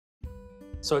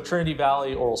So at Trinity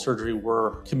Valley Oral Surgery,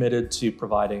 we're committed to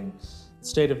providing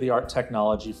state-of-the-art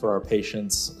technology for our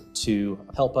patients to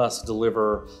help us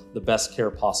deliver the best care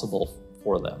possible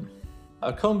for them.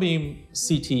 A cone beam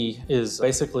CT is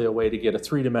basically a way to get a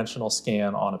three-dimensional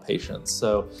scan on a patient.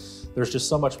 So there's just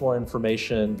so much more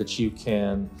information that you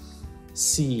can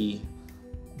see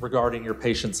regarding your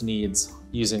patient's needs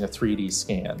using a 3D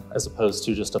scan, as opposed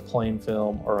to just a plain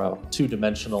film or a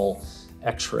two-dimensional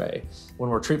X-ray. When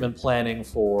we're treatment planning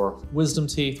for wisdom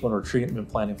teeth, when we're treatment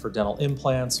planning for dental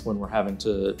implants, when we're having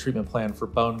to treatment plan for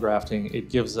bone grafting, it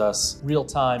gives us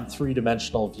real-time,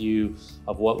 three-dimensional view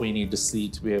of what we need to see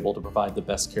to be able to provide the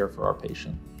best care for our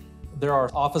patient. There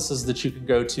are offices that you can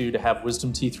go to have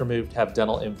wisdom teeth removed, to have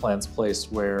dental implants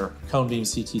placed, where cone beam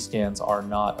CT scans are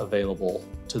not available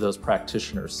to those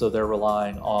practitioners. So they're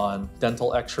relying on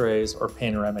dental X-rays or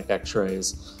panoramic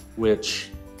X-rays, which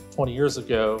 20 years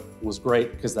ago was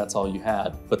great because that's all you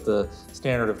had. But the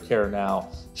standard of care now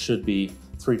should be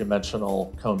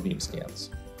three-dimensional cone beam scans.